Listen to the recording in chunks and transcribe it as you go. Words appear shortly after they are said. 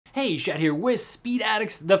Hey, Shad here with Speed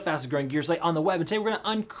Addicts, the fastest growing gear site on the web, and today we're going to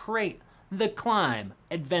uncrate the Klim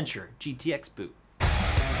Adventure GTX boot.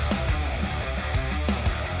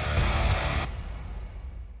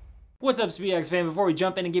 What's up, Speed Addicts fan? Before we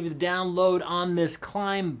jump in and give you the download on this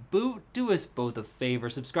Klim boot, do us both a favor.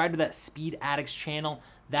 Subscribe to that Speed Addicts channel.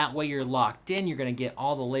 That way you're locked in. You're going to get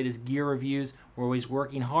all the latest gear reviews. We're always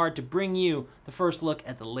working hard to bring you the first look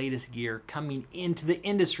at the latest gear coming into the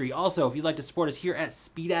industry. Also, if you'd like to support us here at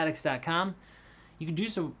speedaddicts.com, you can do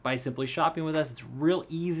so by simply shopping with us. It's real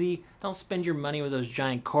easy. Don't spend your money with those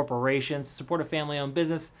giant corporations. Support a family-owned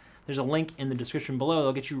business. There's a link in the description below.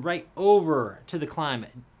 They'll get you right over to the Klim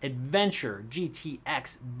Adventure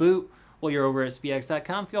GTX boot. While you're over at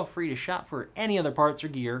speedaddicts.com, feel free to shop for any other parts or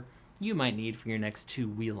gear you might need for your next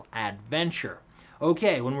two-wheel adventure.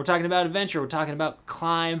 Okay, when we're talking about adventure, we're talking about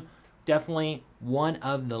Klim, definitely one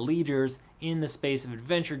of the leaders in the space of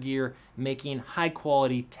adventure gear, making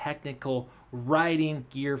high-quality technical riding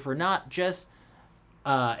gear for not just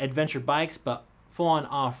adventure bikes, but full-on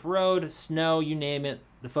off-road, snow, you name it.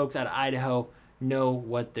 The folks out of Idaho know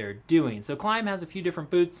what they're doing. So Klim has a few different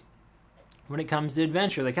boots when it comes to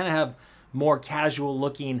adventure. They kind of have more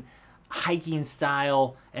casual-looking hiking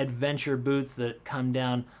style adventure boots that come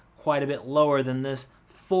down quite a bit lower than this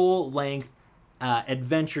full-length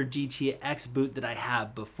Adventure GTX boot that I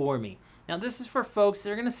have before me. Now this is for folks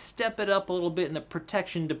that are going to step it up a little bit in the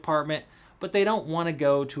protection department, but they don't want to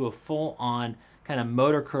go to a full-on kind of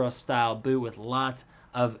motocross style boot with lots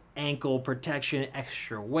of ankle protection,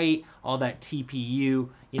 extra weight, all that TPU,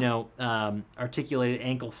 articulated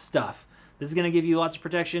ankle stuff. This is going to give you lots of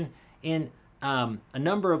protection in a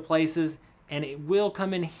number of places, and it will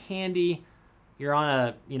come in handy. You're on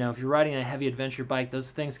a, if you're riding a heavy adventure bike,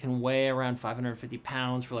 those things can weigh around 550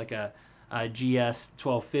 pounds for like a GS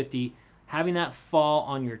 1250. Having that fall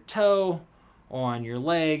on your toe or on your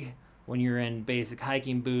leg when you're in basic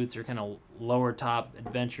hiking boots or kind of lower top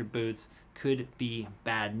adventure boots could be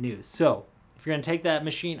bad news. So if you're going to take that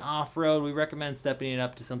machine off-road, we recommend stepping it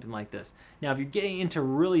up to something like this. Now, if you're getting into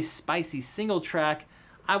really spicy single track,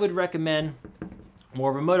 I would recommend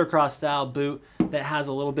more of a motocross style boot that has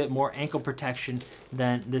a little bit more ankle protection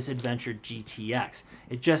than this Adventure GTX.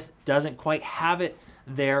 It just doesn't quite have it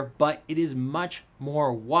there, but it is much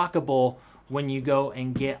more walkable when you go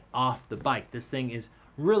and get off the bike. This thing is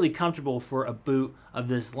really comfortable for a boot of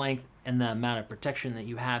this length and the amount of protection that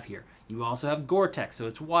you have here. You also have Gore-Tex, so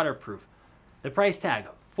it's waterproof. The price tag,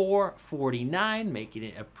 $449, making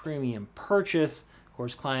it a premium purchase. Of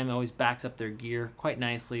course, Klim always backs up their gear quite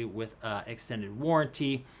nicely with extended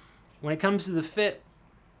warranty. When it comes to the fit,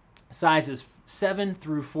 sizes 7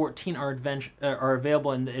 through 14 are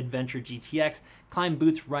available in the Adventure GTX. Klim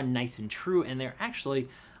boots run nice and true, and they're actually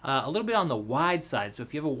a little bit on the wide side. So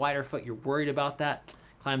if you have a wider foot, you're worried about that,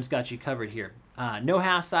 Klim's got you covered here. No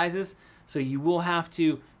half sizes, so you will have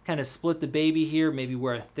to kind of split the baby here, maybe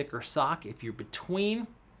wear a thicker sock if you're between.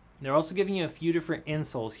 They're also giving you a few different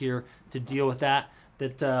insoles here to deal with that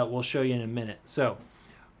we'll show you in a minute. So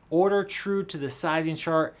order true to the sizing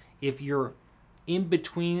chart. If you're in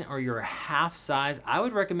between or you're a half size, I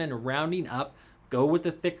would recommend rounding up. Go with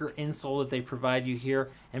the thicker insole that they provide you here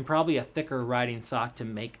and probably a thicker riding sock to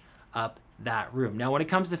make up that room. Now when it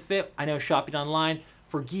comes to fit, I know shopping online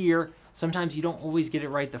for gear, sometimes you don't always get it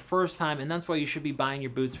right the first time, and that's why you should be buying your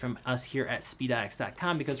boots from us here at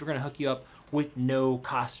speedaddicts.com, because we're going to hook you up with no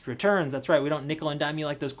cost returns. That's right, we don't nickel and dime you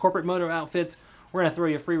like those corporate moto outfits. We're going to throw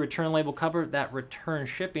you a free return label cover, that return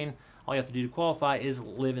shipping. All you have to do to qualify is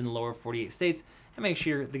live in the lower 48 states and make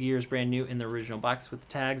sure the gear is brand new in the original box with the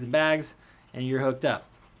tags and bags, and you're hooked up.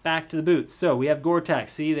 Back to the boots. So we have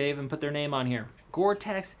Gore-Tex. See, they even put their name on here.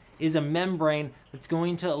 Gore-Tex is a membrane that's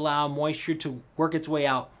going to allow moisture to work its way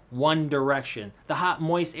out one direction. The hot,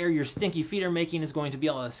 moist air your stinky feet are making is going to be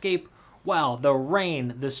able to escape, while the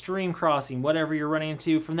rain, the stream crossing, whatever you're running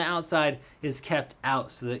into from the outside is kept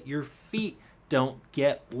out so that your feet don't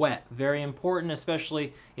get wet. Very important,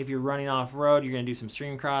 especially if you're running off-road, you're going to do some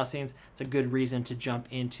stream crossings. It's a good reason to jump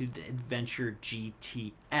into the Adventure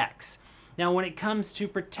GTX. Now, when it comes to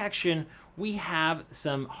protection, we have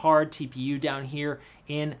some hard TPU down here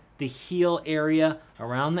in the heel area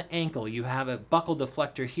around the ankle. You have a buckle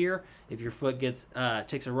deflector here. If your foot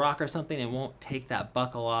takes a rock or something, it won't take that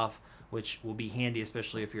buckle off, which will be handy,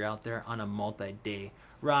 especially if you're out there on a multi-day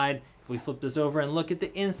ride. If we flip this over and look at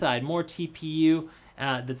the inside, more TPU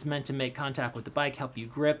that's meant to make contact with the bike, help you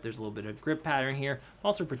grip. There's a little bit of grip pattern here.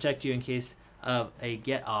 Also protect you in case of a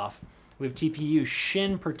get off. We have TPU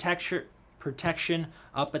shin protection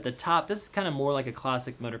up at the top. This is kind of more like a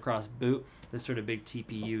classic motocross boot, this sort of big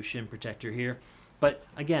TPU shin protector here. But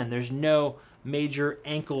again, there's no major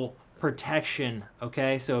ankle protection,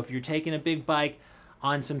 okay? So if you're taking a big bike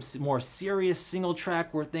on some more serious single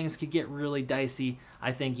track where things could get really dicey,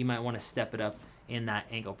 I think you might want to step it up in that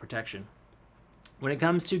ankle protection. When it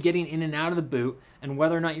comes to getting in and out of the boot and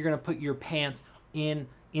whether or not you're going to put your pants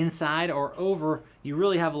inside or over, you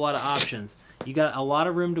really have a lot of options. You got a lot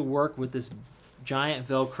of room to work with this giant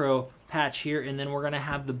Velcro patch here, and then we're going to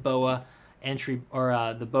have the BOA entry,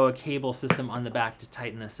 or the BOA cable system on the back to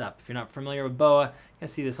tighten this up. If you're not familiar with BOA, you're going to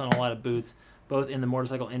see this on a lot of boots, both in the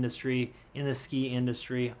motorcycle industry, in the ski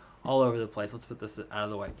industry, all over the place. Let's put this out of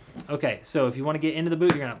the way. Okay, so if you want to get into the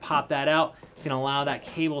boot, you're going to pop that out. It's going to allow that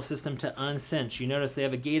cable system to uncinch. You notice they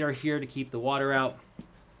have a gator here to keep the water out.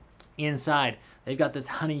 Inside, they've got this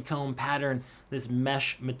honeycomb pattern, this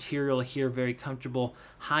mesh material here, very comfortable,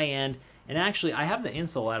 high-end. And actually, I have the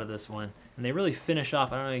insole out of this one, and they really finish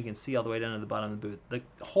off. I don't know if you can see all the way down to the bottom of the boot. The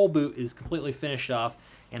whole boot is completely finished off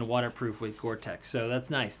and waterproof with Gore-Tex, so that's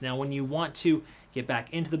nice. Now, when you want to get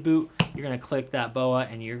back into the boot, you're going to click that BOA,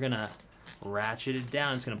 and you're going to ratchet it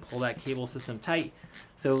down. It's going to pull that cable system tight.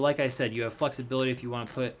 So like I said, you have flexibility if you want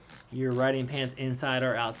to put your riding pants inside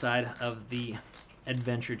or outside of the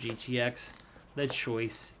Adventure GTX. The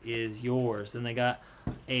choice is yours. And they got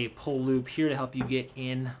a pull loop here to help you get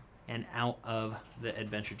in and out of the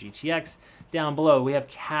Adventure GTX. Down below, we have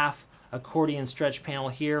calf accordion stretch panel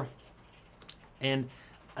here. And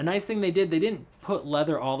a nice thing they did, they didn't put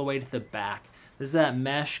leather all the way to the back. This is that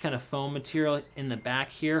mesh kind of foam material in the back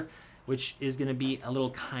here, which is going to be a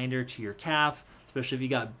little kinder to your calf, especially if you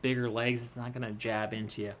got bigger legs. It's not going to jab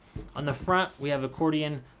into you. On the front, we have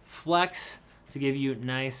accordion flex to give you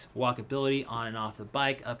nice walkability on and off the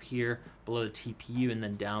bike, up here below the TPU, and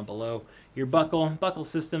then down below your buckle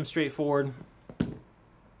system, straightforward.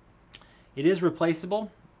 It is replaceable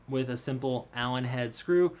with a simple Allen head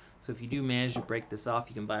screw, so if you do manage to break this off,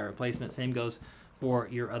 you can buy a replacement. Same goes for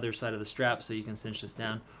your other side of the strap, so you can cinch this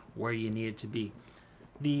down where you need it to be.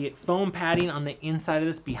 The foam padding on the inside of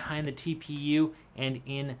this, behind the TPU and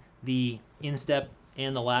in the instep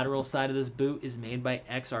and the lateral side of this boot, is made by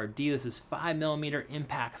XRD. This is 5mm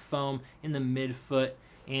impact foam in the midfoot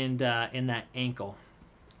and in that ankle.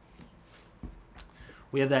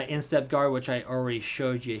 We have that instep guard, which I already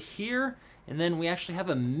showed you here. And then we actually have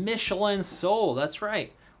a Michelin sole. That's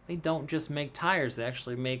right. They don't just make tires. They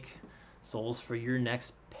actually make soles for your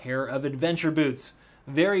next pair of adventure boots.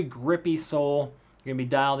 Very grippy sole. You're going to be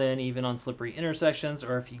dialed in even on slippery intersections,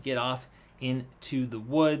 or if you get off into the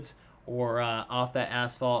woods or off that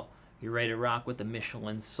asphalt, you're ready to rock with the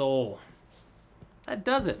Michelin sole. That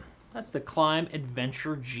does it. That's the Klim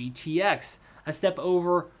Adventure GTX. A step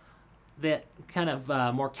over that kind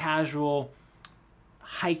of more casual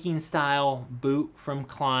hiking style boot from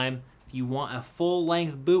Klim. If you want a full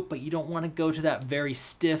length boot, but you don't want to go to that very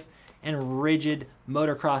stiff and rigid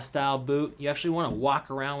motocross style boot, you actually want to walk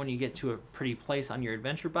around when you get to a pretty place on your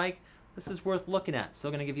adventure bike, this is worth looking at.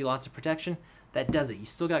 Still going to give you lots of protection. That does it. You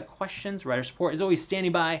still got questions? Rider support is always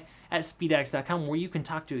standing by at speedaddicts.com, where you can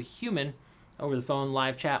talk to a human over the phone,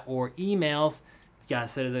 live chat, or emails. If you got a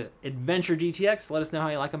set of the Adventure GTX, let us know how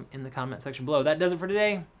you like them in the comment section below. That does it for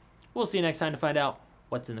today. We'll see you next time to find out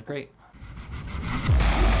what's in the crate.